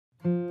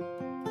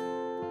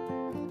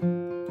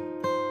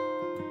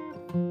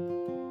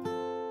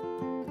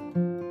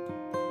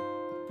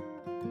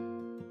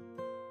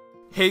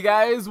Hey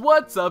guys,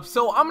 what's up?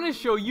 So I'm going to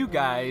show you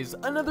guys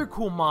another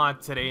cool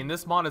mod today, and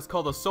this mod is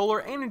called the Solar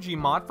Energy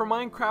mod for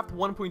Minecraft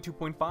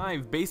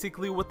 1.2.5.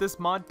 Basically what this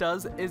mod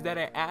does is that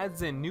it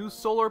adds in new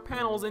solar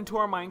panels into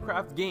our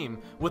Minecraft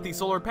game. With these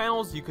solar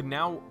panels, you can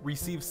now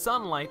receive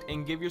sunlight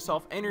and give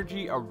yourself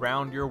energy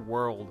around your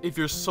world. If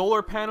your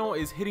solar panel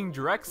is hitting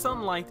direct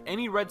sunlight,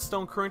 any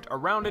redstone current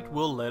around it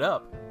will lit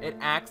up. It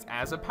acts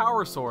as a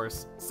power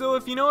source. So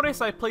if you notice,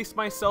 I placed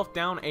myself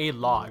down a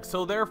log,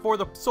 so therefore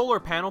the solar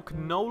panel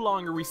can no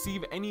longer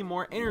receive any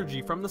more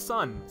energy from the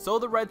sun, so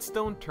the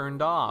redstone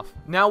turned off.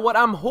 Now what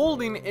I'm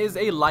holding is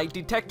a light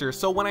detector,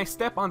 so when I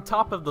step on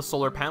top of the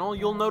solar panel,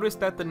 you'll notice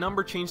that the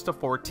number changed to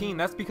 14.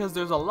 That's because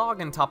there's a log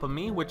on top of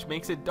me, which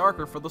makes it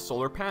darker for the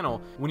solar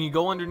panel. When you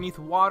go underneath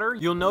water,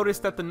 you'll notice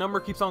that the number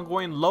keeps on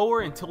going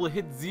lower until it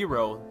hits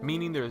 0,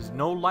 meaning there's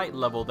no light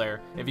level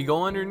there. If you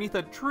go underneath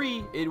a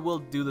tree, it will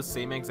do the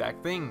same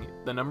exact thing.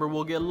 The number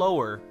will get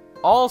lower.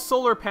 All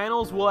solar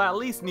panels will at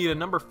least need a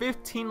number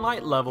 15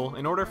 light level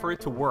in order for it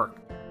to work.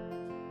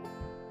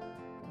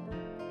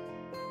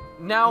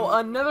 Now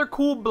another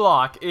cool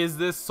block is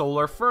this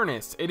solar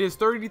furnace. It is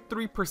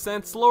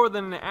 33% slower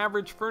than an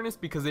average furnace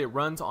because it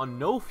runs on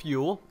no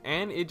fuel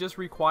and it just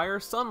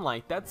requires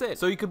sunlight. That's it.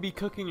 So you could be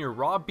cooking your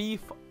raw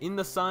beef in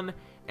the sun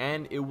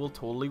and it will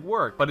totally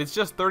work. But it's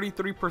just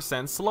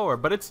 33% slower,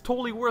 but it's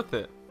totally worth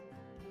it.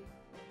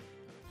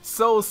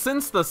 So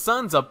since the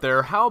sun's up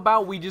there, how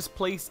about we just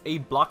place a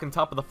block on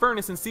top of the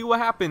furnace and see what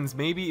happens?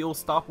 Maybe it'll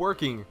stop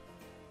working.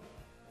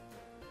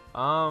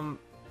 Wow.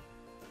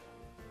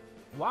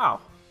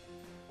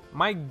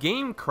 My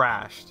game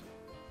crashed.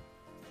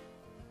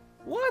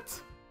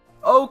 What?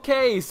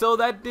 Okay, so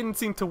that didn't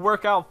seem to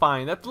work out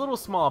fine. That's a little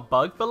small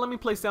bug, but let me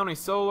place down a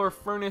solar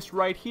furnace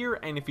right here,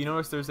 and if you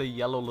notice there's a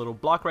yellow little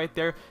block right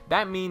there,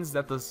 that means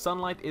that the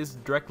sunlight is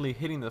directly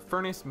hitting the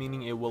furnace,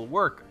 meaning it will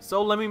work.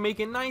 So let me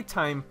make it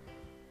nighttime.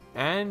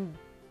 And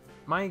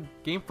my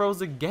game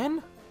froze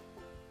again?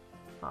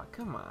 Oh,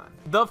 come on.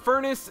 The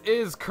furnace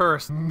is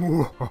cursed.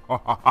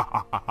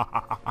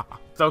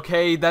 It's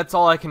okay, that's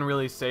all I can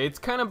really say. It's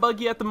kind of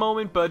buggy at the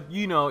moment, but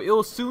you know,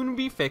 it'll soon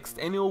be fixed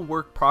and it'll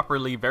work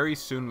properly very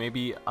soon.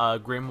 Maybe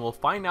Grim will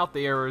find out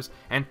the errors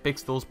and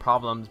fix those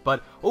problems.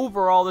 But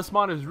overall, this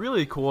mod is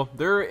really cool.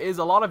 There is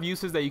a lot of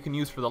uses that you can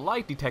use for the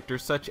light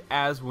detectors, such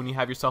as when you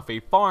have yourself a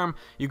farm,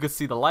 you could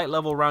see the light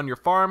level around your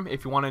farm.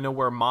 If you want to know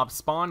where mobs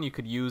spawn, you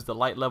could use the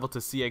light level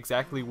to see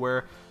exactly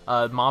where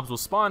mobs will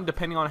spawn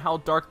depending on how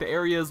dark the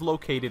area is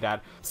located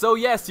at. So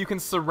yes, you can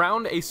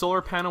surround a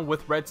solar panel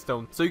with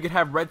redstone, so you could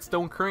have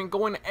redstone current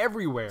going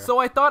everywhere. So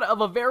I thought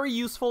of a very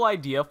useful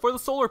idea for the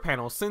solar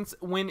panel, since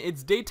when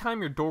it's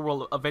daytime your door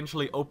will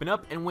eventually open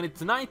up and when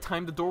it's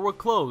nighttime the door will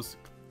close.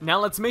 Now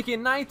let's make it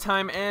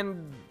nighttime,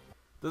 and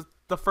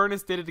the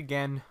furnace did it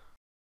again.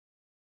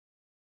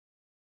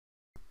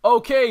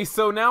 Okay,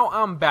 so now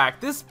I'm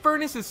back. This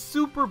furnace is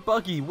super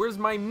buggy. Where's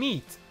my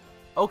meat?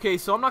 Okay,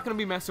 so I'm not going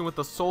to be messing with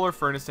the solar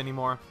furnace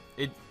anymore.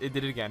 It did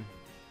it again.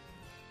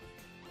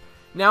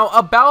 Now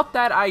about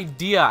that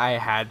idea I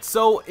had,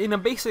 so in a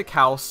basic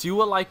house you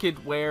will like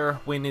it where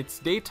when it's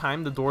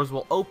daytime the doors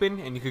will open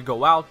and you could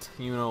go out,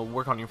 you know,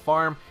 work on your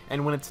farm,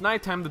 and when it's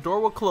nighttime the door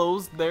will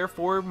close,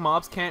 therefore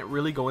mobs can't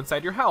really go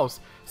inside your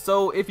house.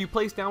 So if you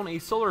place down a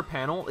solar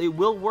panel, it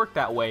will work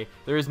that way.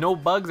 There is no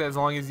bugs as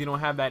long as you don't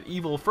have that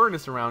evil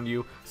furnace around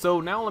you.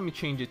 So now let me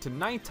change it to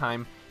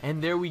nighttime. And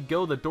there we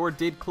go, the door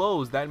did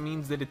close. That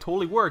means that it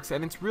totally works,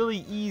 and it's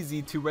really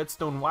easy to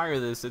redstone wire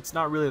this. It's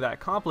not really that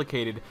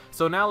complicated.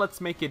 So now let's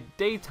make it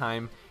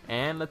daytime,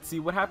 and let's see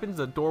what happens.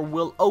 The door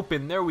will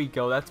open. There we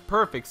go, that's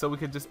perfect. So we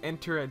could just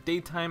enter at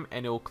daytime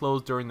and it will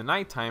close during the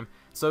nighttime.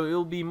 So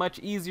it'll be much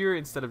easier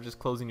instead of just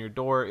closing your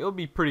door. It'll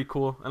be pretty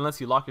cool,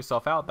 unless you lock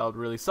yourself out. That would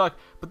really suck.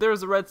 But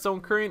there's a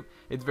redstone current.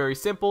 It's very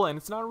simple and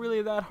it's not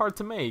really that hard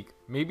to make.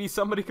 Maybe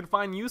somebody could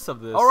find use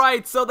of this.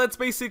 Alright, so that's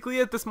basically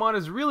it. This mod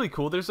is really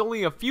cool. There's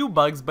only a few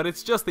bugs, but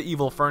it's just the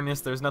evil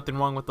furnace. There's nothing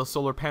wrong with the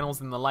solar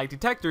panels and the light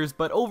detectors,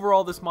 but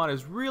overall this mod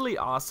is really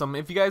awesome.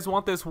 If you guys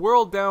want this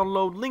world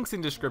download, links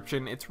in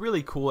description. It's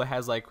really cool. It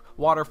has like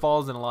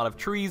waterfalls and a lot of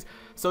trees,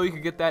 so you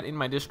can get that in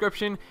my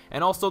description.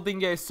 And also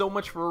thank you guys so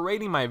much for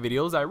rating my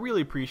videos. I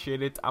really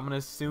appreciate it. I'm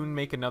gonna soon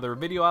make another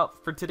video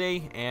out for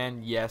today,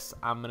 and yes,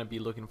 I'm gonna be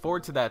looking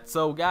forward to that.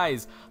 So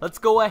guys, let's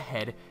go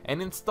ahead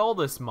and install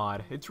this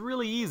mod. It's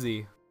really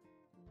easy.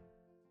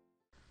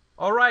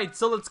 Alright,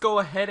 so let's go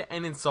ahead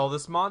and install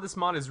this mod. This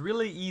mod is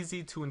really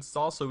easy to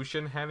install, so we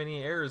shouldn't have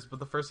any errors. But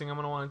the first thing I'm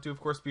going to want to do, of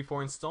course,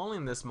 before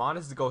installing this mod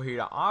is to go here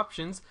to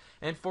Options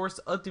and force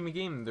Ultimate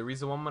Game. The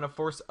reason why I'm going to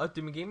force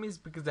Ultimate Game is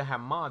because I have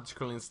mods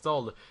currently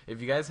installed. If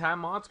you guys have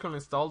mods currently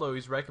installed, I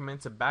always recommend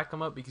to back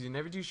them up because you're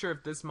never too sure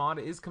if this mod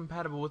is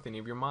compatible with any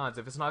of your mods.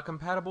 If it's not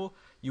compatible,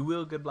 you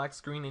will get a black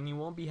screen and you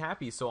won't be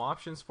happy. So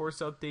Options, force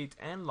Update,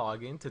 and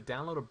Login to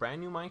download a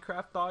brand new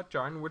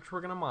Minecraft.jar in which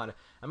we're going to mod.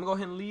 I'm going to go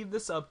ahead and leave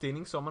this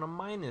updating, so I'm going to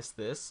minus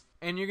this,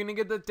 and you're gonna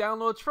get the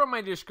downloads from my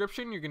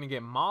description. You're gonna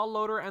get Mod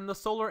Loader and the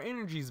Solar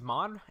Energies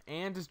mod,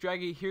 and just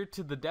drag it here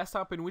to the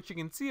desktop in which you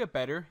can see it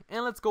better,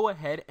 and let's go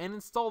ahead and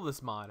install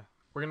this mod.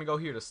 We're going to go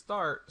here to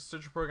start,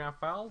 search your program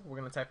file. We're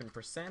going to type in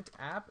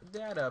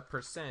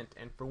 %appdata%,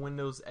 and for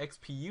Windows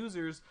XP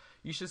users,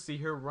 you should see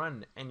here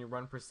run, and you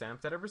run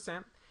 %appdata%,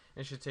 and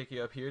it should take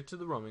you up here to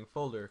the roaming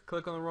folder.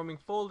 Click on the roaming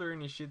folder,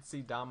 and you should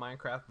see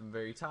 .minecraft at the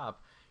very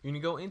top. You're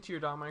going to go into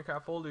your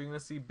 .minecraft folder, you're going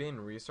to see bin,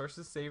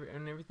 resources, save,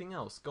 and everything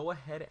else. Go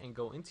ahead and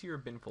go into your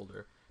bin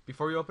folder.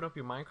 Before you open up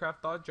your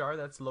Minecraft.jar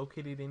that's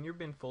located in your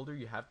bin folder,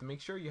 you have to make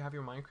sure you have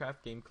your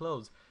Minecraft game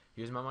closed.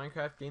 Here's my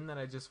Minecraft game that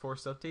I just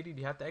forced updated.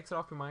 You have to exit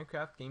off your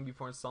Minecraft game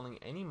before installing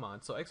any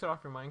mods, so exit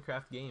off your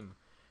Minecraft game.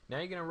 Now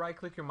you're going to right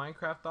click your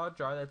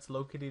Minecraft.jar that's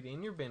located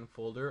in your bin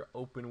folder,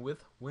 open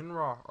with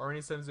Winrar or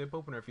any 7-zip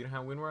opener. If you don't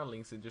have Winrar,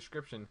 links in the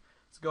description.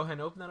 So go ahead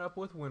and open that up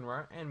with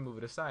Winrar and move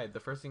it aside. The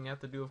first thing you have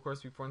to do, of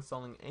course, before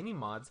installing any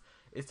mods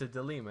is to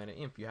delete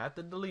MetaInf. You have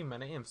to delete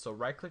MetaInf, so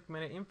right click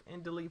MetaInf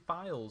and delete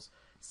files.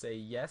 Say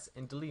yes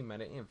and delete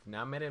MetaInf.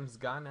 Now MetaInf's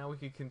gone, now we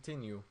can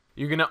continue.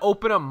 You're going to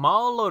open up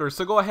Model Loader,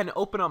 so go ahead and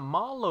open up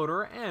Model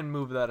Loader and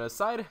move that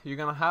aside. You're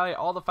going to highlight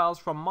all the files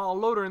from Model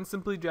Loader and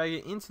simply drag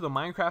it into the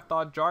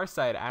Minecraft.jar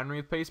side. Add and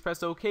replace,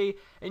 press OK,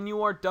 and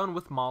you are done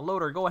with Model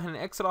Loader. Go ahead and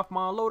exit off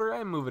Model Loader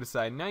and move it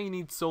aside. Now you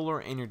need Solar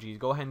Energy.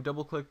 Go ahead and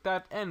double click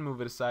that and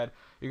move it aside.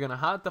 You're going to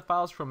highlight the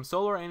files from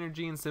Solar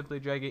Energy and simply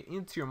drag it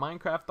into your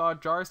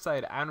Minecraft.jar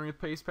side. Add and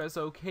replace, press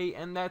OK,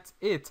 and that's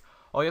it.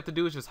 All you have to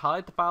do is just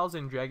highlight the files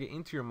and drag it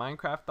into your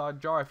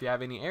Minecraft.jar. If you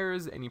have any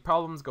errors, any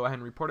problems, go ahead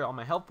and report it on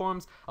my help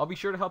forums. I'll be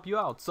sure to help you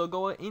out. So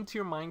go into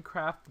your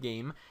Minecraft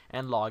game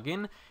and log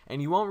in,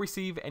 and you won't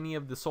receive any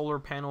of the solar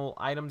panel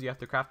items. You have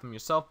to craft them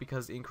yourself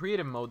because in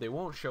creative mode they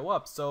won't show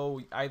up.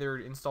 So either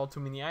install too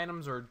many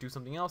items or do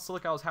something else. So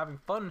look, I was having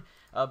fun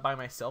by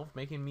myself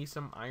making me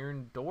some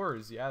iron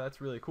doors. Yeah,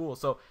 that's really cool.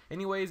 So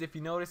anyways, if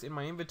you notice in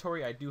my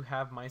inventory, I do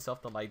have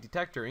myself the light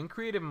detector. In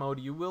creative mode,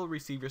 you will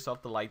receive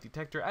yourself the light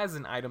detector as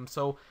an item.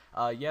 So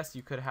yes,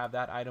 you could have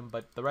that item,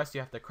 but the rest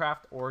you have to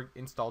craft or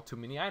install too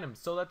many items.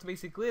 So that's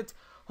basically it.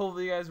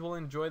 Hopefully you guys will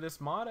enjoy this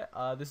mod.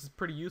 This is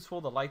pretty useful,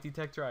 the light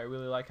detector. I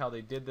really like how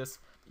they did this.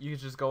 You can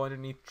just go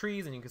underneath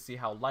trees and you can see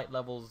how light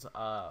levels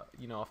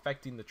you know,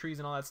 affecting the trees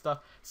and all that stuff.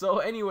 So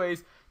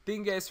anyways,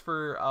 thank you guys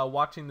for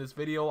watching this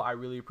video. I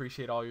really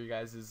appreciate all your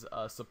guys'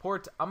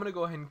 support. I'm gonna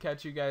go ahead and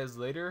catch you guys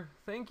later.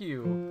 Thank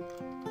you.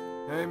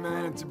 Hey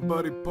man, it's your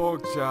buddy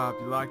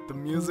Porkchop. You like the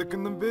music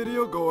in the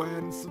video? Go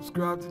ahead and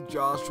subscribe to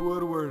Josh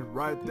Woodward.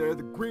 Right there,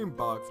 the green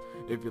box.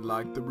 If you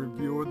like the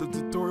review or the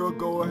tutorial,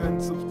 go ahead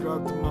and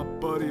subscribe to my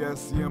buddy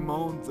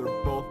SCMowns. They're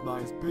both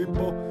nice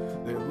people.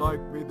 They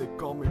like me, they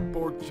call me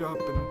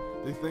Porkchop,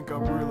 and they think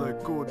I'm really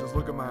cool. Just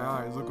look at my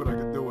eyes, look what I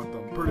can do with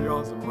them. Pretty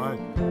awesome, right?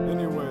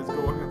 Anyways,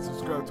 go ahead and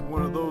subscribe to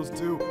one of those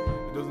two.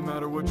 It doesn't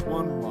matter which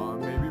one,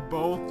 maybe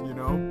both, you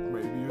know.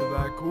 Maybe you're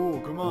that cool.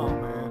 Come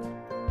on, man.